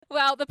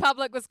Well, the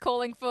public was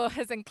calling for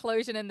his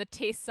inclusion in the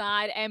Test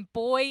side, and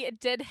boy,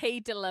 did he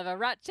deliver.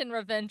 Rachin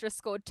Ravindra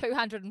scored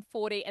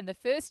 240 in the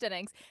first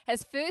innings,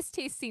 his first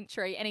Test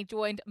century, and he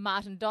joined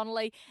Martin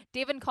Donnelly,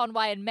 Devon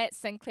Conway, and Matt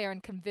Sinclair in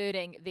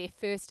converting their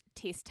first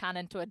Test ton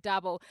into a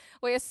double.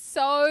 We are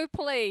so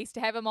pleased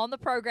to have him on the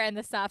program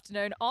this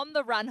afternoon on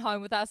the run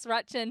home with us.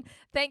 Rachin,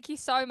 thank you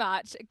so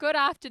much. Good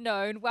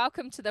afternoon.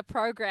 Welcome to the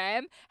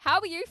program. How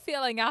are you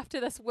feeling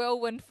after this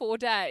whirlwind 4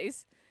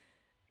 days?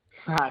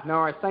 No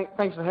worries.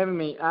 Thanks for having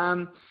me.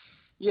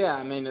 Yeah,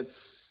 I mean,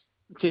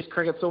 Test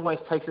cricket's always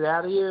takes it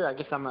out of you. I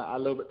guess I'm a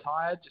little bit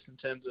tired just in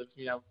terms of,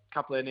 a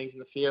couple of innings in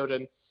the field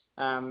and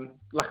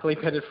luckily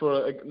batted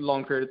for a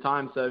long period of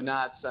time. So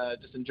now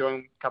it's just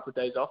enjoying a couple of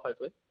days off,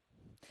 hopefully.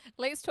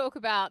 Let's talk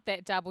about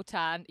that double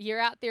ton. You're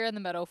out there in the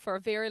middle for a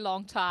very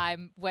long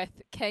time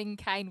with King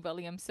Kane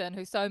Williamson,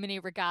 who so many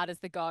regard as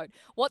the GOAT.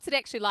 What's it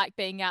actually like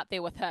being out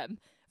there with him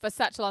for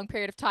such a long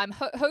period of time?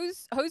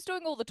 Who's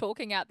doing all the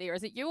talking out there?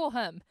 Is it you or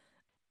him?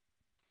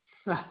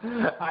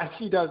 I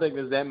actually don't think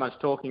there's that much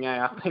talking.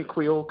 I think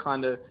we all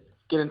kind of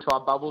get into our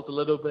bubbles a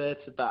little bit,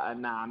 but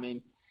I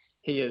mean,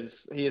 he is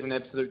an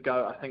absolute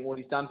goat. I think what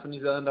he's done for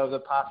New Zealand over the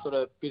past sort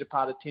of better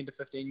part of 10 to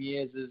 15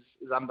 years is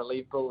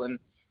unbelievable, and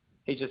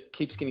he just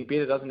keeps getting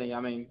better, doesn't he?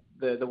 I mean,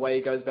 the way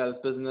he goes about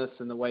his business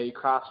and the way he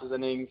crafts his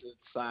innings,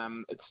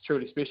 it's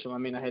truly special. I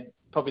mean, I had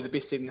probably the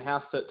best seat in the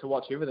house to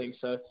watch everything.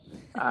 So,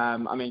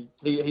 I mean,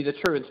 he's a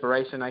true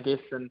inspiration, I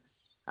guess, and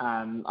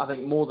I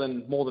think more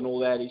than all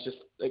that, he's just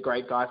a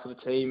great guy for the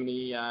team, and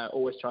he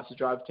always tries to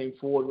drive the team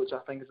forward, which I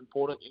think is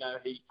important.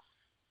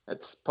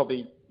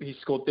 He's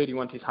scored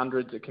 31 Test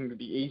hundreds. It can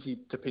be easy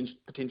to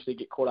potentially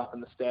get caught up in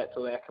the stats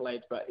or the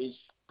accolades, but he's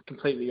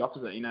completely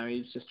opposite.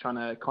 He's just trying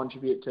to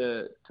contribute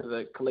to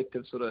the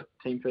collective sort of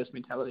team first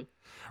mentality.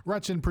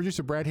 Rachin,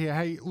 producer Brad here.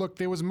 Hey, look,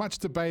 there was much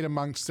debate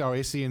amongst our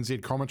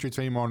SENZ commentary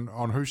team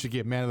on who should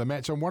get man of the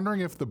match. I'm wondering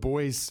if the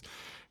boys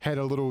had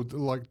a little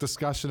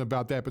discussion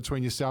about that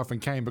between yourself and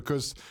Kane,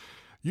 because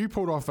you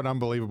pulled off an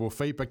unbelievable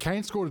feat, but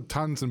Kane scored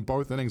tons in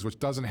both innings, which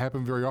doesn't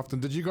happen very often.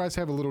 Did you guys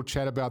have a little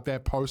chat about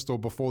that post or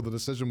before the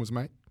decision was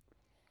made?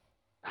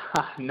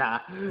 Nah,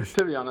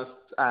 to be honest,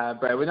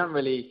 Brad, we don't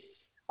really.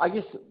 I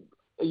guess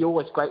you're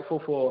always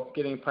grateful for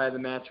getting player of the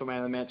match or man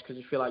of the match because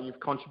you feel like you've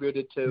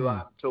contributed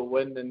to a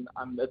win, and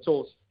it's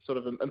all sort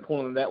of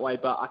important in that way.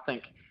 But I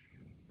think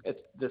it's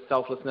the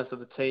selflessness of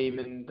the team,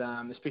 and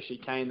especially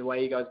Kane, the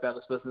way he goes about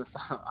his business.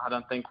 I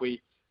don't think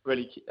we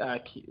really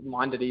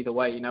minded either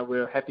way. We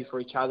were happy for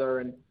each other,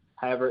 and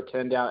however it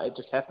turned out, it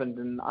just happened.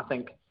 And I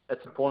think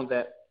it's important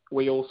that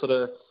we all sort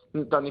of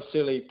don't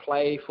necessarily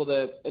play for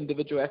the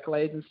individual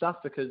accolades and stuff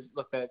because,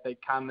 look, they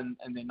come and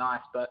they're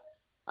nice, but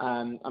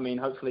I mean,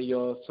 hopefully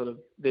you're sort of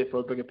there for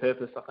a bigger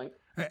purpose, I think.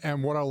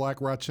 And what I like,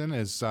 Rachin,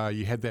 is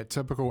you had that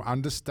typical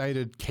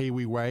understated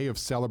Kiwi way of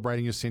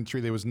celebrating your century.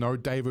 There was no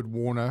David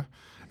Warner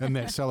in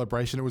that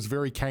celebration. It was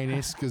very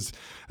Kane-esque. Is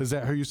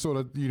that who you sort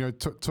of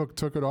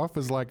took it off?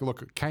 Is like,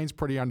 look, Kane's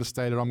pretty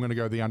understated. I'm going to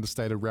go the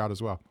understated route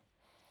as well.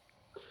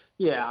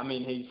 Yeah, I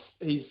mean,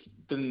 he's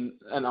been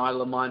an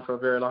idol of mine for a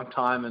very long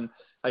time, and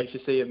I used to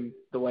see him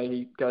the way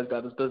he goes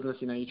about his business.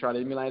 You try to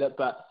emulate it,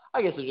 but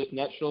I guess it was just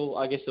natural.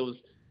 I guess it was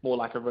more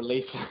like a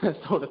relief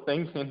sort of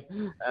thing, and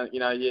you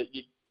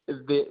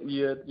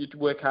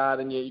work hard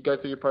and you go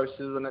through your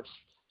processes, and it's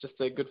just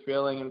a good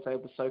feeling, and it's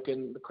able to soak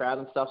in the crowd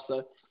and stuff.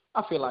 So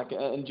I feel like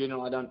in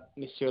general I don't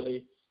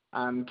necessarily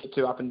get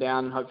too up and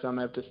down, and hopefully I'm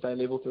able to stay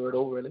level through it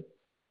all, really.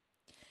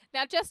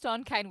 Now, just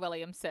on Kane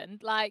Williamson,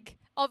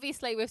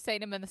 obviously we've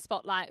seen him in the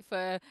spotlight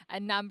for a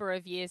number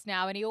of years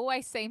now, and he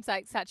always seems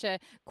like such a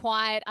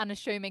quiet,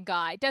 unassuming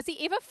guy. Does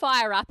he ever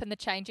fire up in the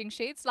changing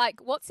sheds?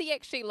 What's he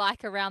actually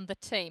like around the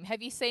team?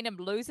 Have you seen him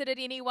lose it at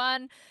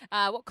anyone?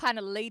 What kind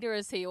of leader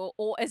is he,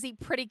 or is he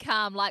pretty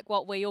calm like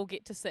what we all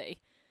get to see?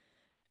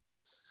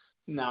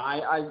 No,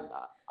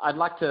 I'd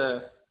like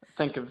to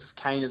think of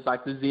Kane as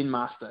like the Zen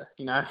master.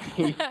 He's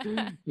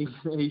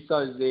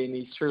so zen.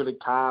 He's truly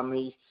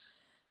calm.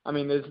 I've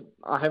been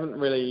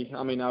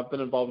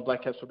involved in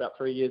Black Caps for about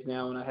 3 years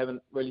now, and I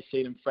haven't really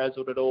seen him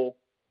frazzled at all.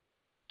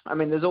 I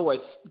mean, there's always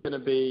going to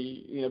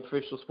be,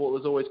 professional sport,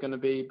 there's always going to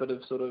be a bit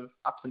of sort of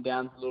ups and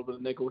downs, a little bit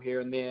of niggle here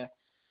and there.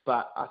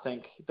 But I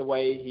think the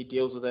way he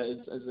deals with it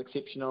is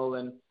exceptional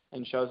and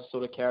shows the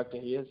sort of character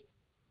he is.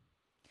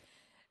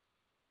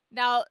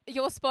 Now,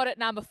 your spot at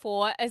number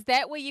 4, is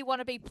that where you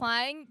want to be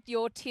playing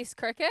your Test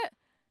cricket?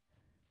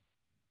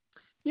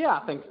 Yeah,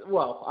 I think,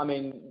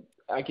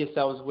 I guess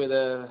that was where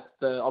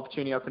the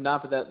opportunity opened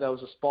up. That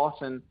was a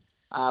spot, and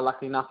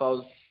luckily enough, I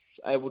was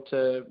able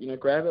to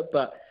grab it.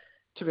 But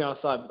to be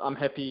honest, I'm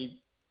happy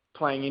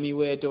playing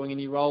anywhere, doing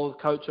any role,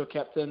 coach or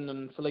captain,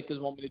 and selectors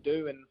want me to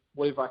do, and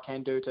whatever I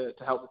can do to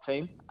help the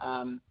team.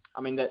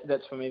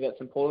 That's for me. That's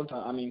important.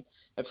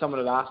 If someone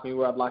had asked me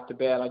where I'd like to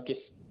bat, I guess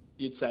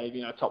you'd say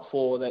top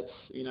 4. That's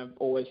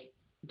always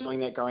doing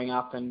that growing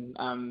up and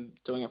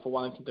doing it for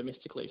Wellington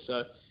domestically.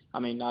 So, I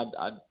mean,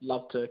 I'd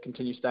love to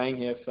continue staying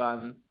here if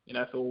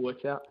if it all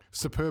works out.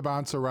 Superb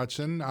answer,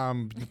 Rachin.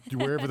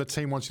 Wherever the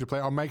team wants you to play,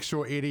 I'll make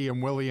sure Eddie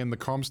and Willie and the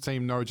comms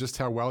team know just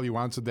how well you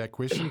answered that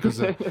question, because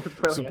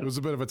it was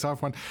a bit of a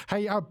tough one.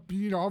 Hey,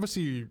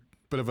 obviously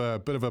bit of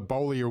a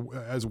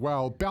bowler as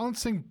well.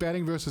 Balancing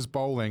batting versus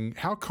bowling.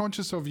 How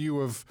conscious of you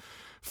of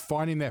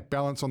finding that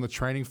balance on the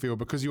training field,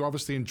 because you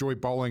obviously enjoy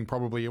bowling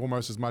probably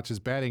almost as much as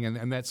batting,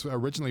 and that's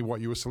originally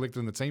what you were selected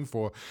in the team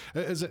for.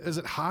 Is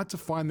it hard to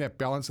find that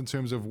balance in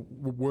terms of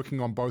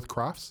working on both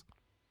crafts?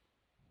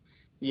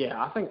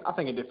 Yeah, I think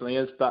it definitely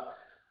is, but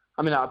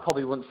I mean, I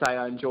probably wouldn't say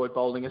I enjoy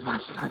bowling as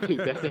much as I do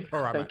batting.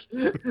 All right,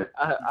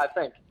 I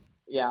think,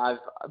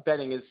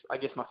 batting is, I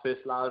guess, my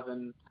first love,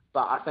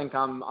 but I think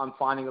I'm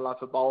finding a love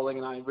for bowling,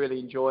 and I really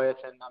enjoy it.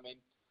 And I mean,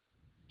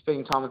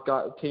 spending time with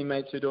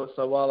teammates who do it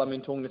so well. I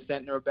mean, talking to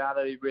Santner about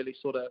it, he really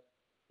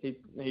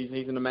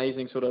he's an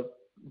amazing sort of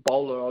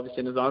bowler,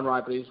 obviously in his own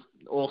right, but he's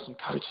an awesome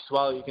coach as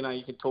well. You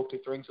can talk to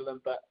things with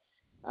him. But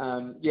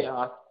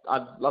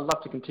I'd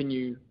love to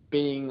continue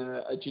being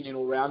a genuine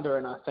all-rounder,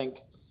 and I think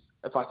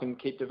if I can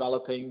keep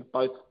developing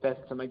both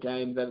facets of my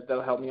game,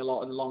 that'll help me a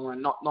lot in the long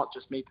run. Not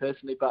just me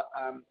personally, but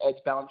adds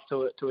balance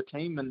to a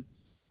team, and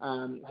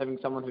having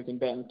someone who can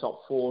bat in the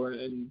top four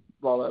and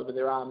roll over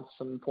their arms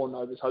some important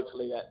overs.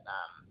 Hopefully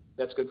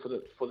that's good for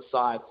the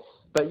side.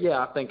 But yeah,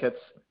 I think it's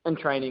in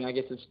training. I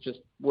guess it's just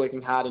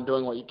working hard and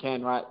doing what you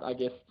can, right? I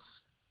guess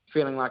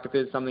feeling like if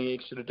there's something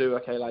extra to do,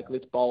 okay, like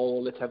let's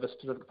bowl, let's have a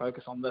specific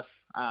focus on this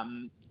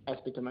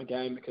aspect of my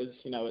game, because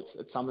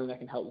it's something that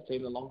can help the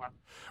team in the long run.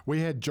 We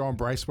had John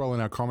Bracewell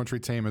in our commentary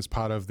team as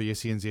part of the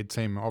SENZ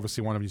team,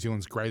 obviously one of New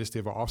Zealand's greatest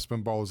ever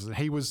off-spin bowlers, and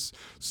he was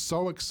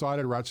so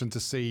excited, Rachin, to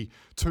see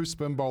two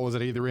spin bowlers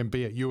at either end,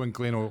 be it you and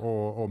Glenn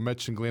or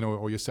Mitch and Glenn,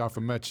 or yourself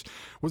and Mitch.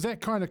 Was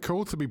that kind of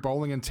cool to be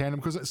bowling in tandem?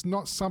 Because it's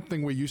not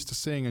something we're used to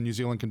seeing in New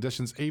Zealand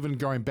conditions, even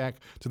going back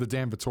to the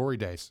Dan Vittori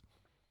days.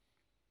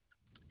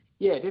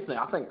 Yeah, definitely.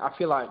 I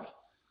feel like,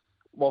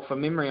 well,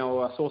 from memory,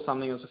 I saw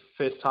something. It was the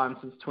first time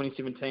since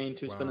 2017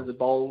 two spinners have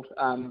bowled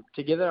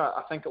together.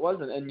 I think it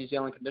was in New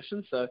Zealand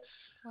conditions. So,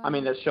 wow. I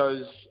mean, that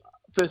shows.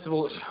 First of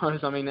all, it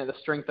shows. I mean, that the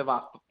strength of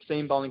our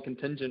seam bowling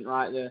contingent,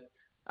 right? The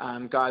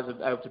guys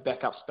are able to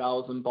back up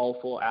spells and bowl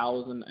for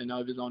hours and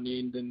overs on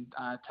end and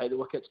take the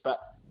wickets. But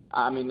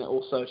I mean, it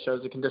also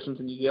shows the conditions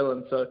in New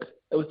Zealand. So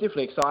it was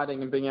definitely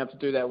exciting, and being able to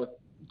do that with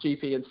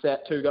GP and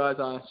Sat, two guys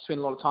I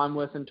spend a lot of time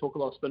with and talk a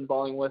lot of spin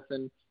bowling with,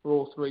 and we're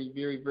all three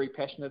very, very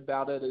passionate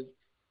about it,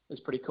 is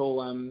pretty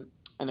cool. And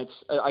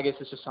I guess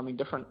it's just something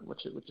different,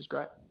 which is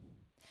great.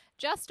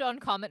 Just on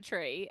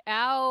commentary,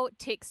 our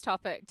text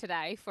topic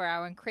today for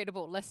our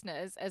incredible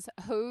listeners is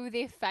who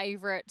their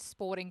favourite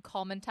sporting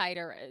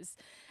commentator is.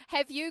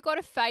 Have you got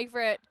a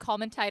favourite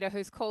commentator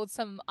who's called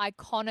some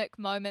iconic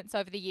moments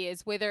over the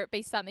years, whether it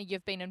be something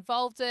you've been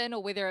involved in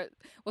or whether it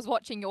was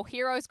watching your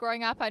heroes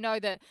growing up? I know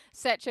that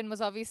Sachin was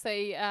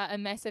obviously a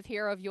massive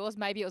hero of yours.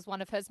 Maybe it was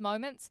one of his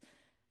moments.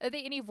 Are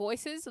there any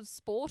voices of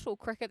sport or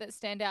cricket that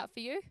stand out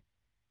for you?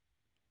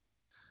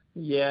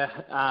 Yeah,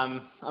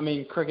 I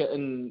mean, cricket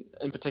in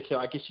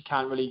particular, I guess you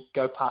can't really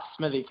go past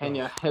Smithy, can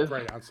you?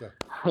 Great answer.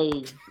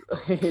 He's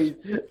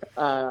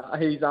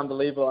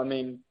unbelievable. I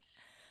mean,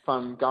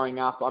 from growing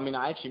up, I mean,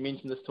 I actually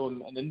mentioned this to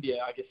him in India,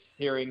 I guess,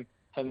 hearing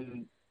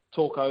him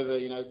talk over,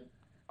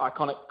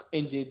 iconic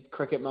NZ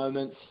cricket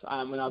moments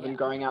when I've been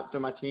growing up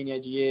through my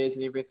teenage years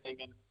and everything,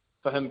 and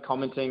for him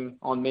commenting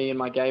on me and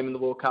my game in the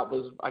World Cup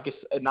was, I guess,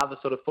 another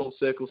sort of full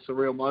circle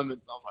surreal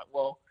moment. I was like,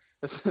 well,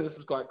 this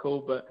is quite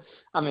cool. But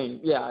I mean,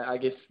 yeah, I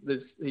guess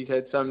he's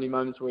had so many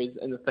moments where he's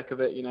in the thick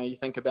of it. You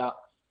think about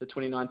the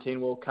 2019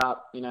 World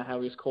Cup,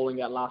 how he was calling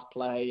that last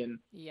play, and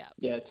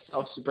it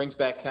obviously brings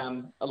back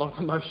a lot of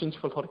emotions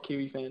for a lot of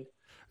Kiwi fans.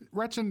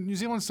 Rachin, New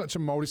Zealand's such a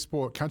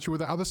multi-sport country. Were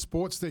there other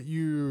sports that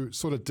you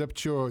sort of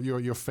dipped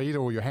your feet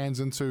or your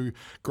hands into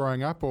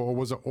growing up, or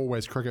was it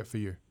always cricket for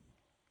you?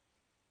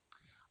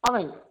 I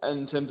think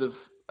in terms of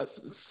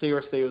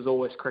seriously, it was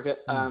always cricket.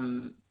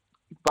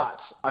 But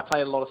I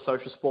played a lot of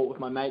social sport with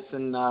my mates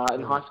in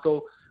high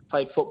school.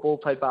 Played football,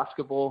 played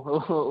basketball.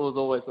 It was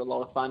always a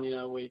lot of fun.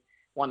 We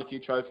won a few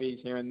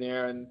trophies here and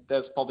there, and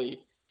that's probably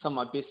some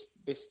of my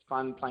best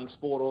fun playing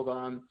sport. Although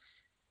I'm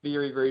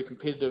very, very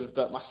competitive,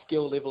 but my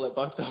skill level at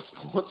both those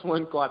sports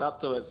weren't quite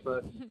up to it. So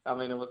I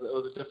mean, it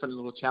was a different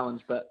little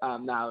challenge. But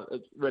no,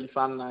 it's really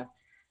fun, and I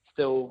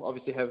still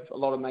obviously have a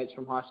lot of mates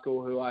from high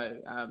school who I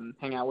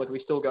hang out with. We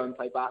still go and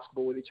play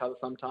basketball with each other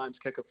sometimes,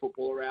 kick a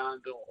football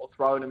around or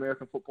throw an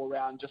American football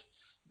around, just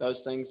those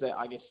things that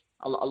I guess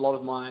a lot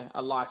of my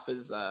life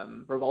is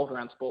revolved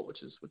around sport,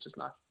 which is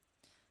nice.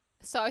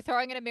 So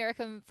throwing an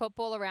American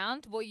football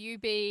around, will you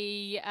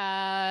be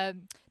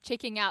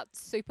checking out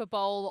Super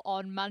Bowl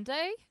on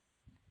Monday?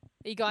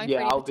 Are you going for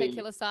any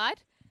particular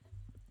side?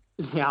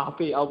 Yeah,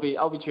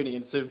 I'll be tuning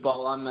in Super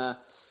Bowl. I'm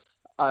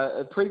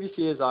previous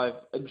years I've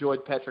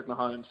enjoyed Patrick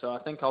Mahomes, so I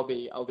think I'll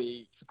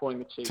be supporting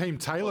the Chiefs. Team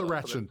Taylor,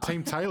 Rachin.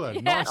 Team Taylor.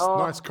 Yeah. Nice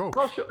call.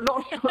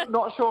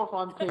 Not sure if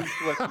I'm Team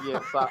Swift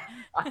yet, but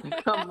I think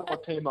I'm more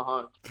Team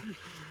Mahomes.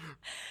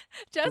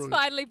 Just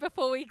finally,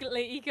 before we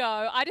let you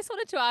go, I just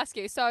wanted to ask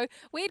you. So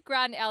we had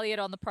Grant Elliott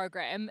on the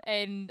program,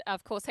 and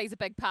of course, he's a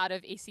big part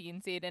of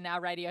SENZ and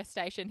our radio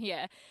station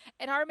here.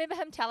 And I remember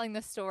him telling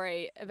this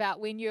story about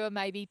when you were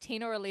maybe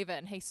 10 or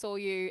 11. He saw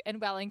you in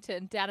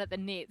Wellington down at the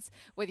nets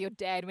with your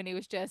dad when he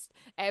was just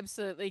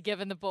absolutely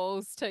giving the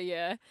balls to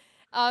you.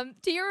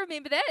 Do you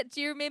remember that?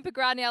 Do you remember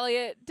Grant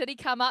Elliott? Did he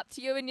come up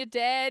to you and your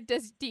dad? Do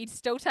you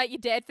still take your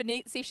dad for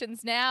net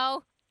sessions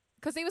now?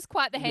 Because he was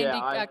quite the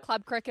handy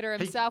club cricketer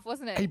himself,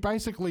 wasn't he? He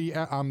basically,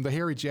 the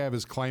hairy jab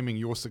is claiming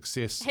your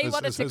success He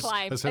wanted to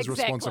claim. as his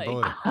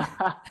responsibility.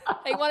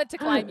 He wanted to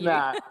claim you.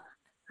 Nah,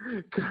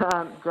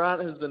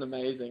 Grant has been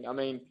amazing. I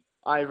mean,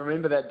 I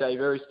remember that day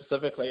very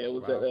specifically. It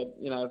was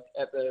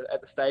at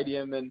the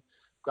stadium, and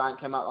Grant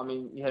came up. I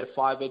mean, he had a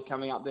 5-ed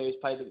coming up there.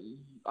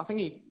 I think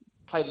he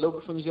played a little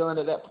bit for New Zealand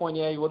at that point.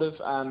 Yeah, he would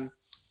have.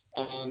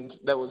 And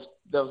that was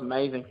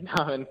amazing,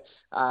 And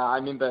I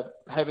remember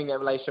having that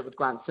relationship with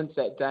Grant since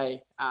that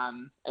day.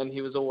 And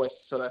he was always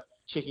sort of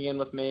checking in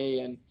with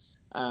me, and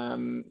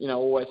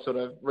always sort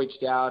of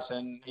reached out.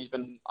 And he's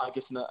been, I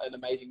guess, an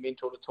amazing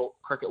mentor to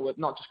talk cricket with,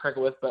 not just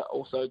cricket with, but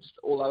also just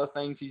all other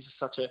things. He's just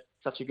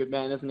such a good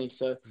man, isn't he?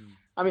 So,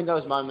 I mean,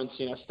 those moments,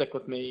 stick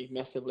with me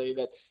massively.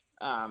 That's,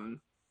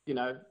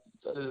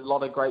 there's a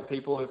lot of great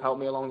people who've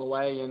helped me along the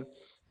way, and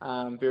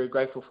I'm very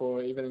grateful for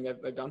everything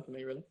they've done for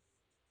me, really.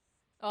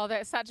 Oh,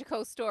 that's such a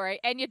cool story.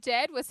 And your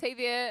dad, was he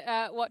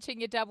there watching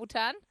your double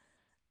ton?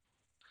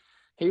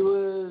 He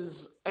was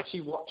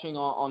actually watching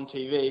on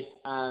TV.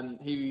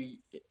 He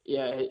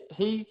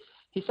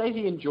says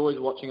he enjoys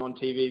watching on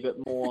TV a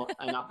bit more,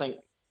 and I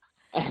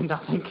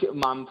think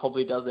Mum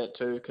probably does that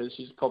too, because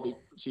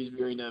she's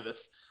very nervous.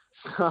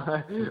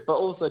 But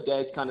also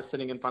Dad's kind of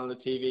sitting in front of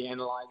the TV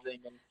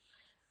analysing, and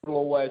we'll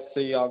always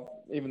see,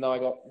 even though I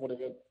got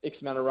whatever X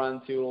amount of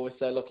runs, he will always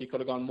say, look, you could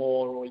have gone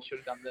more, or you should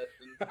have done this.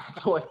 And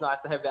it's always nice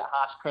to have that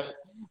harsh critic.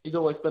 He's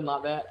always been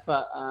like that,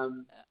 but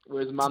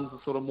whereas Mum's the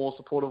sort of more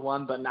supportive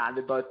one. But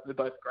they're both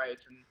great,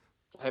 and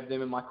to have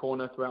them in my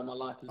corner throughout my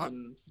life has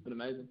been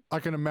amazing. I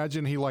can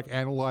imagine he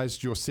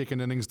analysed your second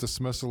innings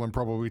dismissal and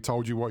probably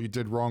told you what you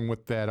did wrong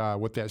with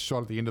that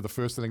shot at the end of the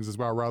first innings as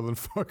well, rather than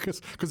focus,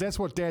 because that's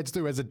what dads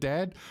do. As a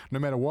dad, no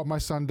matter what my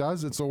son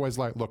does, it's always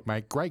like, look,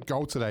 mate, great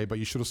goal today, but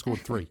you should have scored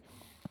 3.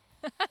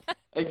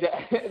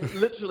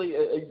 Literally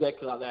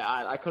exactly like that.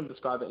 I couldn't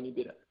describe it any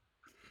better.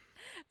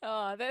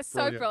 Oh, that's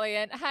so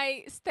brilliant.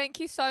 Hey, thank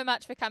you so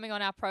much for coming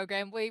on our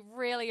program. We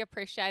really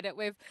appreciate it.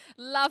 We've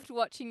loved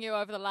watching you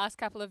over the last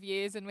couple of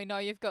years, and we know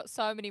you've got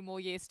so many more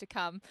years to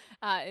come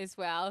as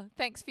well.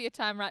 Thanks for your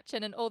time,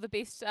 Rachin, and all the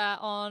best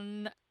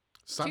on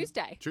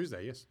Tuesday.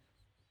 Tuesday, yes.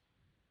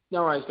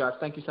 No worries, guys.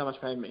 Thank you so much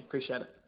for having me. Appreciate it.